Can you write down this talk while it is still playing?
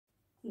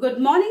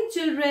Good morning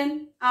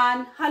children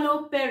and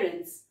hello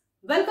parents.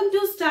 Welcome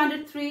to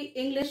Standard 3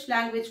 English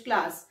language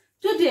class.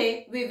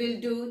 Today we will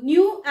do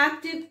New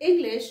Active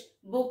English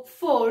Book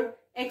 4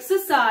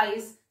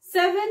 exercise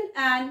 7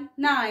 and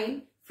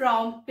 9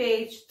 from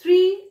page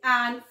 3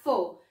 and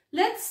 4.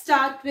 Let's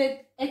start with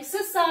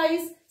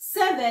exercise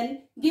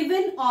 7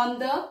 given on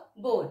the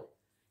board.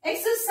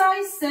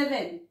 Exercise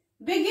 7.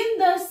 Begin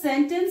the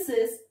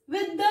sentences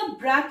with the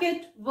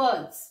bracket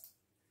words.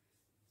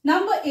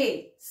 Number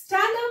A.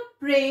 Stand up,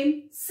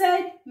 Prem,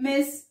 said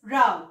Miss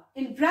Rao.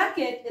 In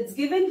bracket, it's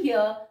given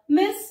here,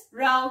 Miss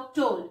Rao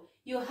told.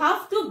 You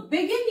have to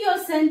begin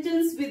your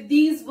sentence with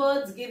these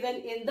words given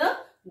in the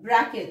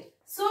bracket.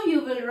 So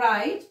you will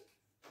write,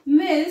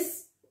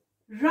 Miss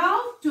Rao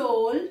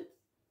told,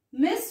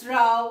 Miss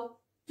Rao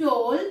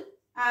told,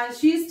 and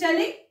she is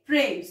telling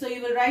Prem. So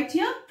you will write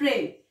here,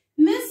 Prem.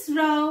 Miss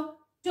Rao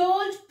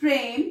told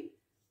Prem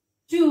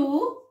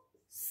to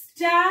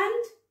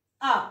stand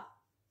up.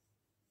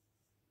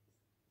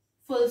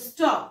 Full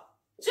stop.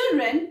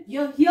 Children,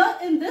 here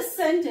in this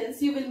sentence,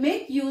 you will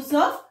make use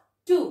of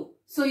to.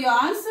 So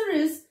your answer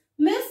is,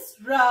 Miss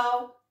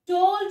Rao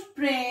told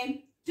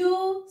Prem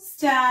to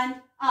stand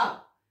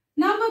up.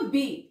 Number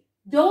B.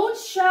 Don't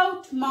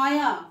shout,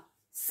 Maya,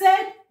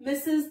 said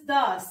Mrs.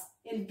 Das.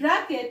 In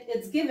bracket,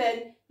 it's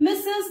given,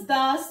 Mrs.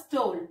 Das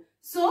told.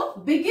 So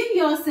begin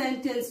your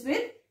sentence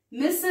with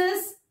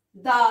Mrs.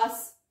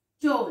 Das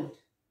told.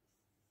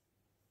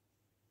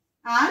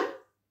 And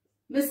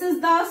Mrs.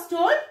 Das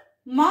told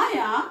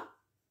Maya.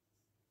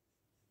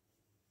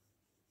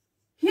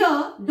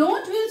 Here,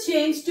 don't will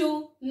change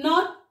to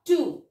not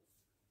to.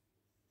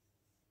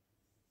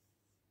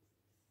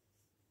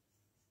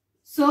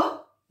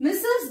 So,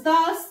 Mrs.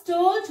 Das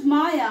told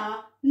Maya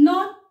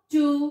not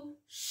to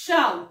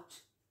shout.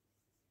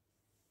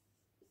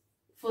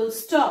 Full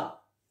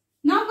stop.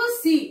 Number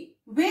C.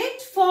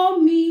 Wait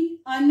for me,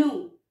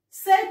 Anu,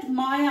 said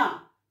Maya.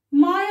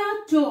 Maya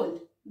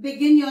told.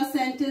 Begin your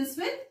sentence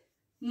with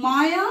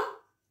Maya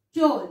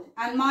told,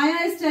 and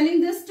Maya is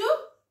telling this to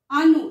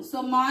Anu.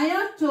 So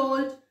Maya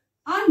told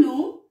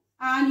Anu,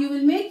 and you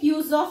will make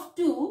use of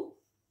to.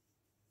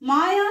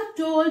 Maya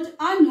told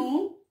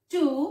Anu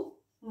to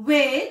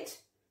wait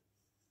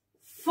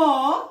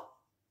for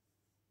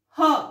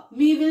her.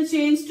 Me will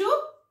change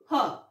to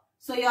her.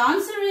 So your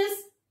answer is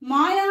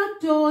Maya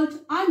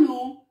told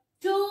Anu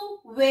to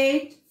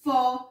wait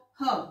for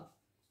her.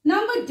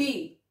 Number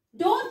D.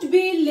 Don't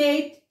be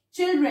late,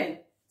 children,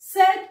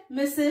 said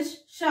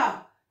Mrs.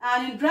 Shah.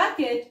 And in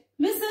bracket,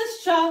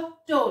 Mrs. Shah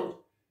told.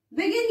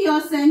 Begin your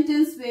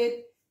sentence with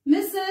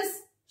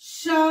Mrs.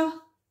 Shah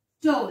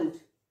told.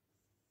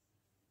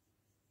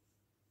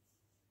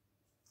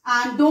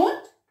 And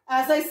don't,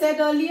 as I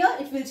said earlier,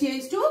 it will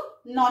change to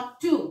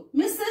not to.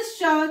 Mrs.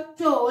 Shah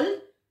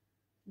told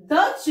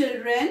the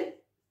children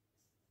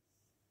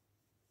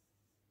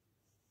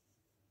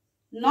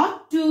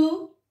not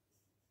to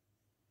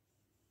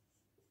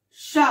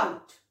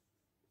shout.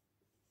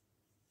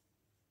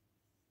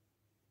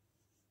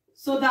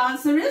 So the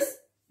answer is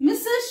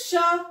Mrs.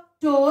 Shah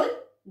told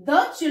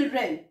the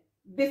children.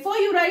 Before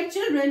you write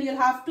children, you'll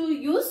have to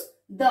use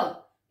the.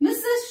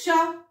 Mrs.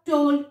 Shah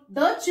told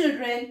the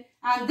children,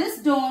 and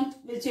this don't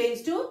will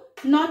change to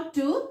not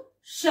to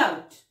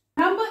shout.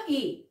 Number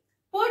E.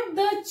 Put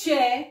the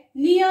chair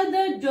near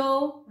the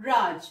door,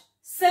 Raj,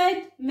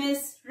 said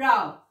Miss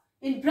Rao.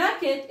 In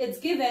bracket, it's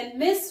given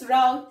Miss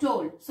Rao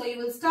told. So you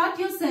will start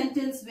your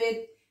sentence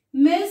with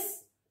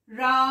Miss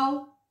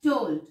Rao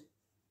told.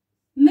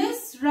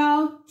 Miss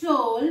Rao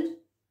told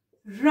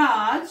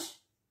Raj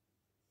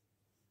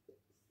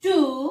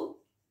to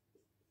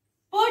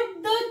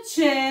put the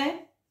chair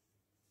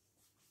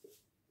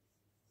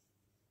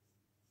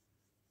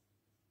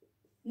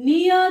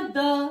near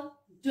the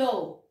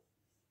door.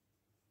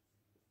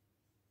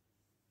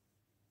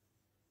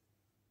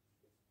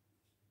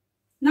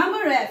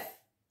 Number F.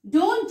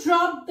 Don't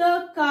drop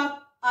the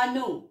cup,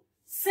 Anu,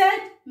 said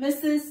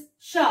Mrs.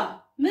 Shah.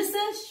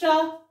 Mrs.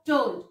 Shah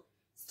told.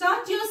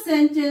 Start your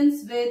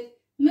sentence with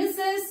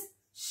Mrs.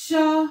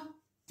 Shah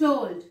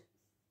told.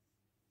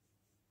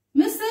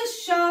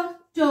 Mrs. Shah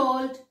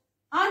told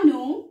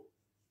Anu.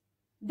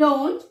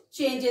 Don't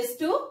changes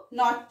to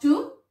not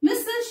to.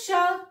 Mrs.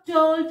 Shah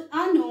told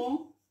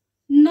Anu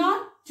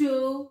not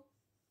to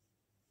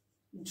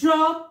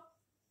drop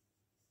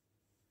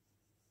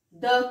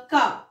the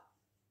cup.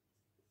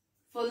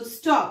 Full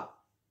stop.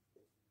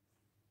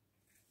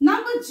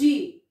 Number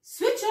G.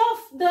 Switch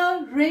off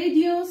the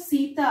radio,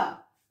 Sita,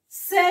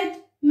 said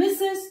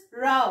Mrs.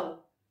 Rao.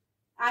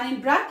 And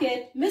in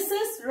bracket,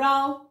 Mrs.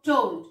 Rao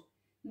told.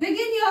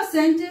 Begin your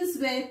sentence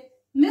with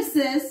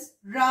Mrs.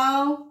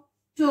 Rao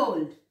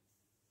told.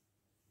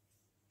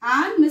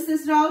 And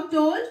Mrs. Rao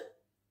told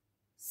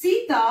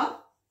Sita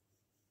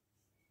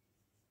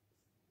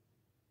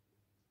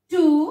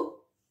to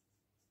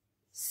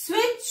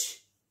switch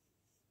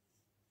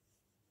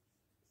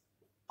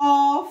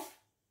off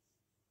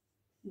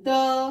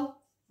the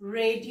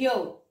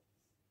radio.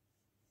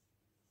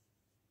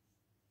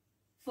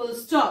 Full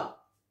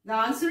stop. The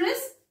answer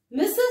is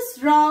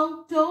Mrs.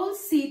 Rao told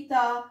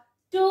Sita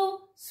to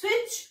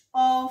switch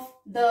off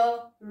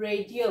the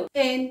radio.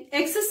 In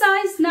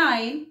exercise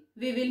 9,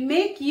 we will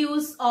make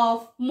use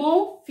of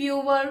more,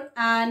 fewer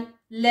and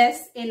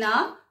less in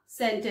our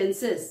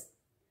sentences.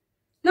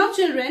 Now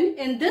children,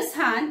 in this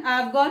hand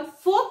I have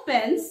got 4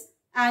 pens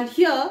and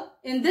here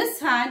in this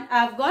hand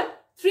I have got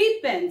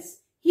 3 pens.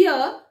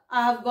 Here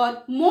I have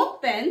got more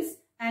pens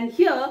and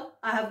here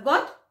I have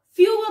got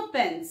fewer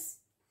pens.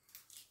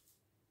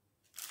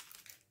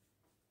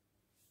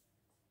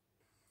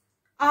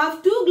 I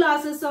have 2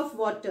 glasses of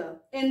water.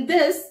 In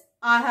this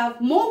I have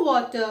more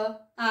water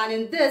and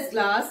in this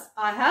glass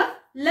I have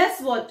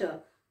less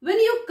water. When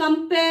you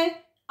compare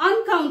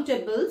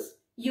uncountables,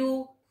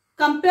 you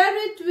compare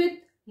it with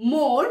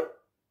more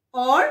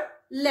or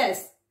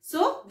less.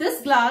 So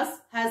this glass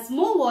has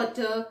more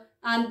water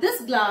and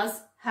this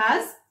glass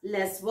has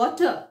less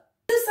water.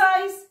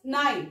 Exercise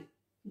 9.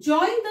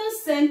 Join the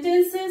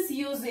sentences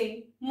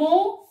using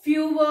more,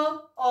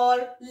 fewer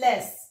or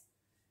less.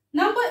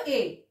 Number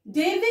A.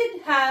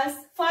 David has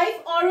 5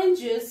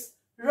 oranges.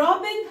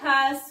 Robin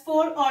has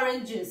 4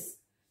 oranges.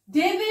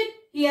 David,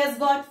 he has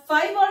got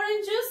 5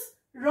 oranges.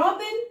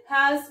 Robin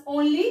has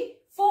only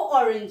 4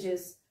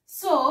 oranges.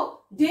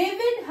 So,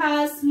 David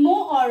has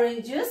more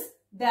oranges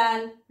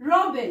than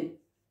Robin.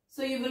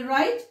 So, you will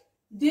write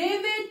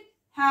David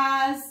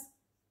has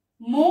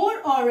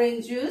more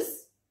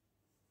oranges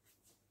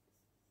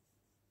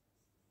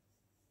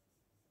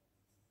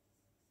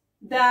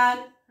than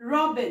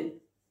Robin.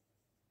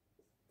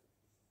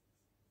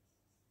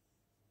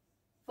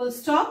 Full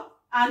stop.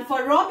 And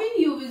for Robin,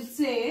 you will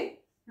say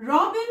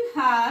Robin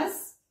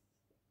has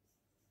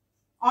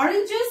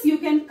oranges. You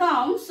can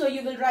count. So,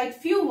 you will write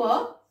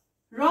fewer.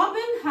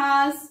 Robin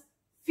has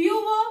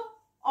fewer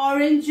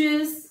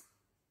oranges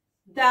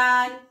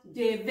than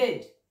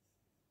David.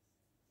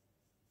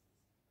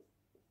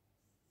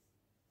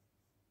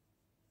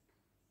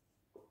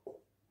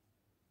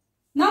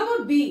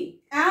 Number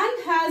B.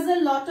 Anne has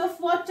a lot of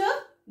water.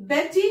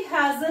 Betty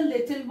has a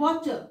little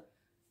water.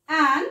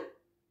 Anne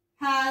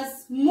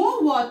has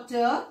more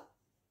water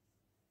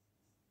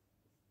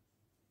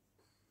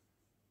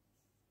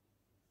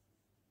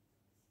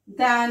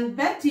than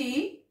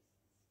Betty.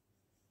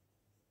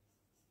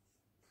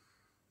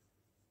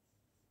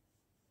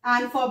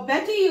 And for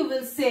Betty you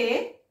will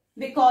say,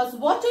 because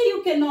water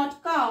you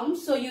cannot count,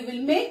 so you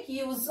will make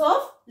use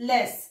of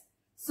less.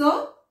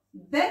 So,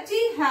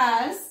 Betty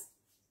has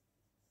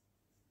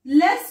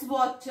less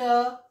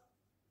water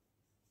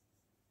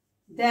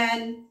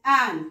than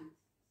Anne.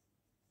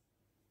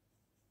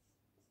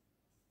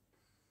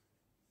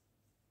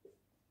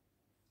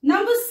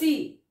 Number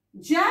C.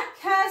 Jack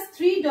has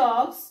 3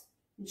 dogs.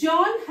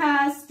 John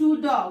has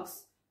 2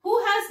 dogs. Who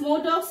has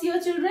more dogs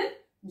here, children?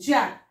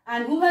 Jack.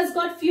 And who has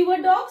got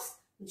fewer dogs?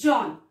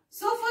 John.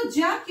 So for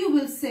Jack you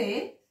will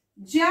say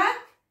Jack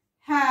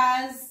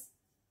has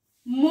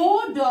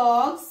more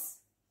dogs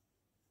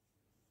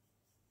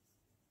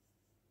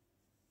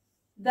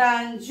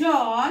than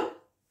John.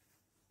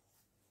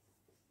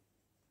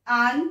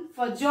 And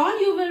for John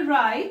you will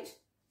write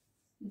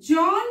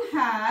John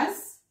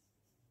has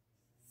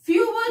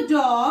fewer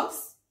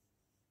dogs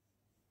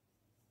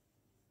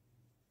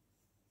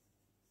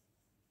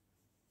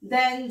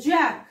than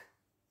Jack.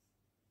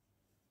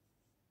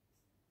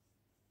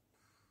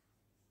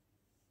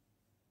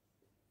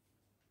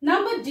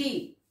 Number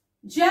D.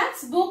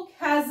 Jack's book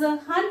has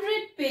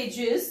 100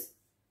 pages.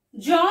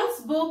 John's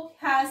book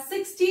has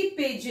 60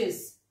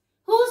 pages.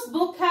 Whose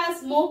book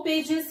has more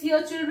pages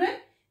here, children?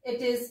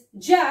 It is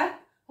Jack,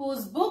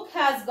 whose book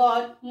has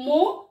got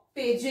more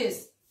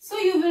pages. So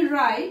you will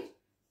write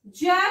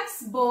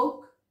Jack's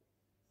book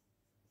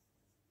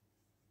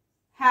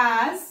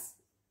has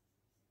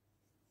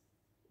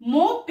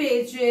more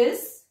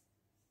pages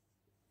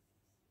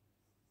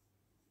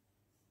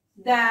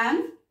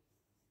than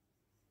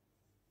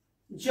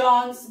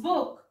John's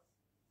book.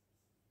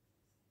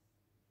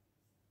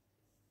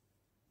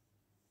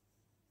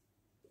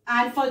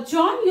 And for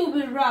John you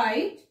will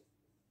write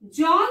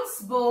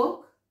John's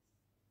book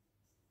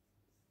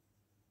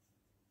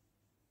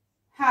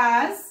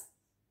has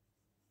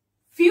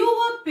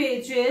fewer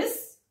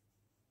pages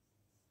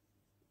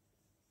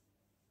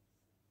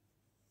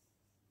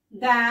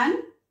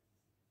than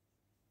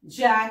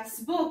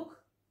Jack's book.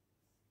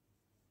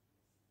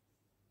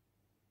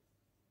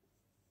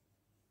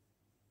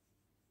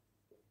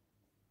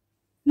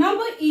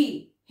 Number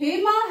E.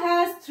 Hema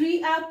has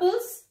 3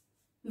 apples.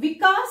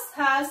 Vikas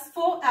has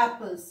 4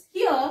 apples.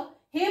 Here,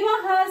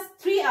 Hema has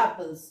 3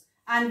 apples.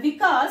 And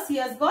Vikas, he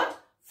has got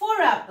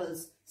 4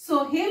 apples.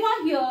 So,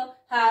 Hema here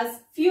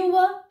has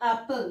fewer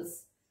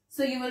apples.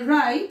 So, you will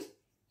write,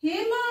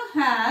 Hema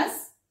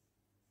has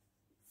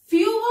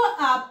fewer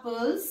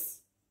apples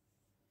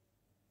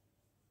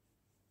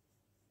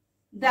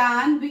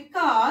than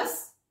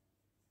Vikas.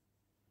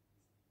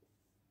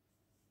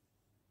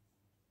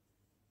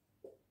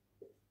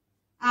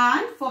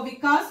 And for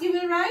Vikas, you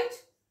will write,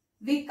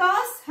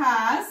 Vikas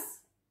has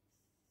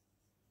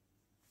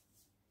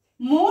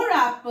more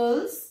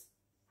apples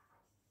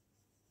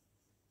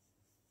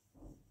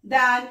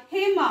than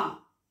Hema.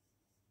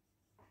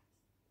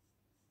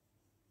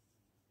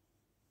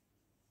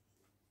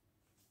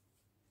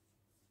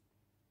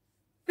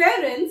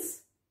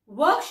 Parents,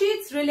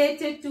 worksheets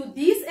related to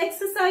these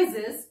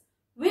exercises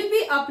will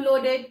be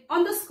uploaded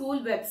on the school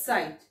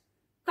website.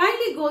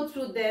 Kindly go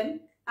through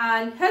them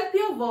and help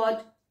your ward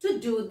to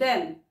do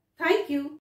them. Thank you.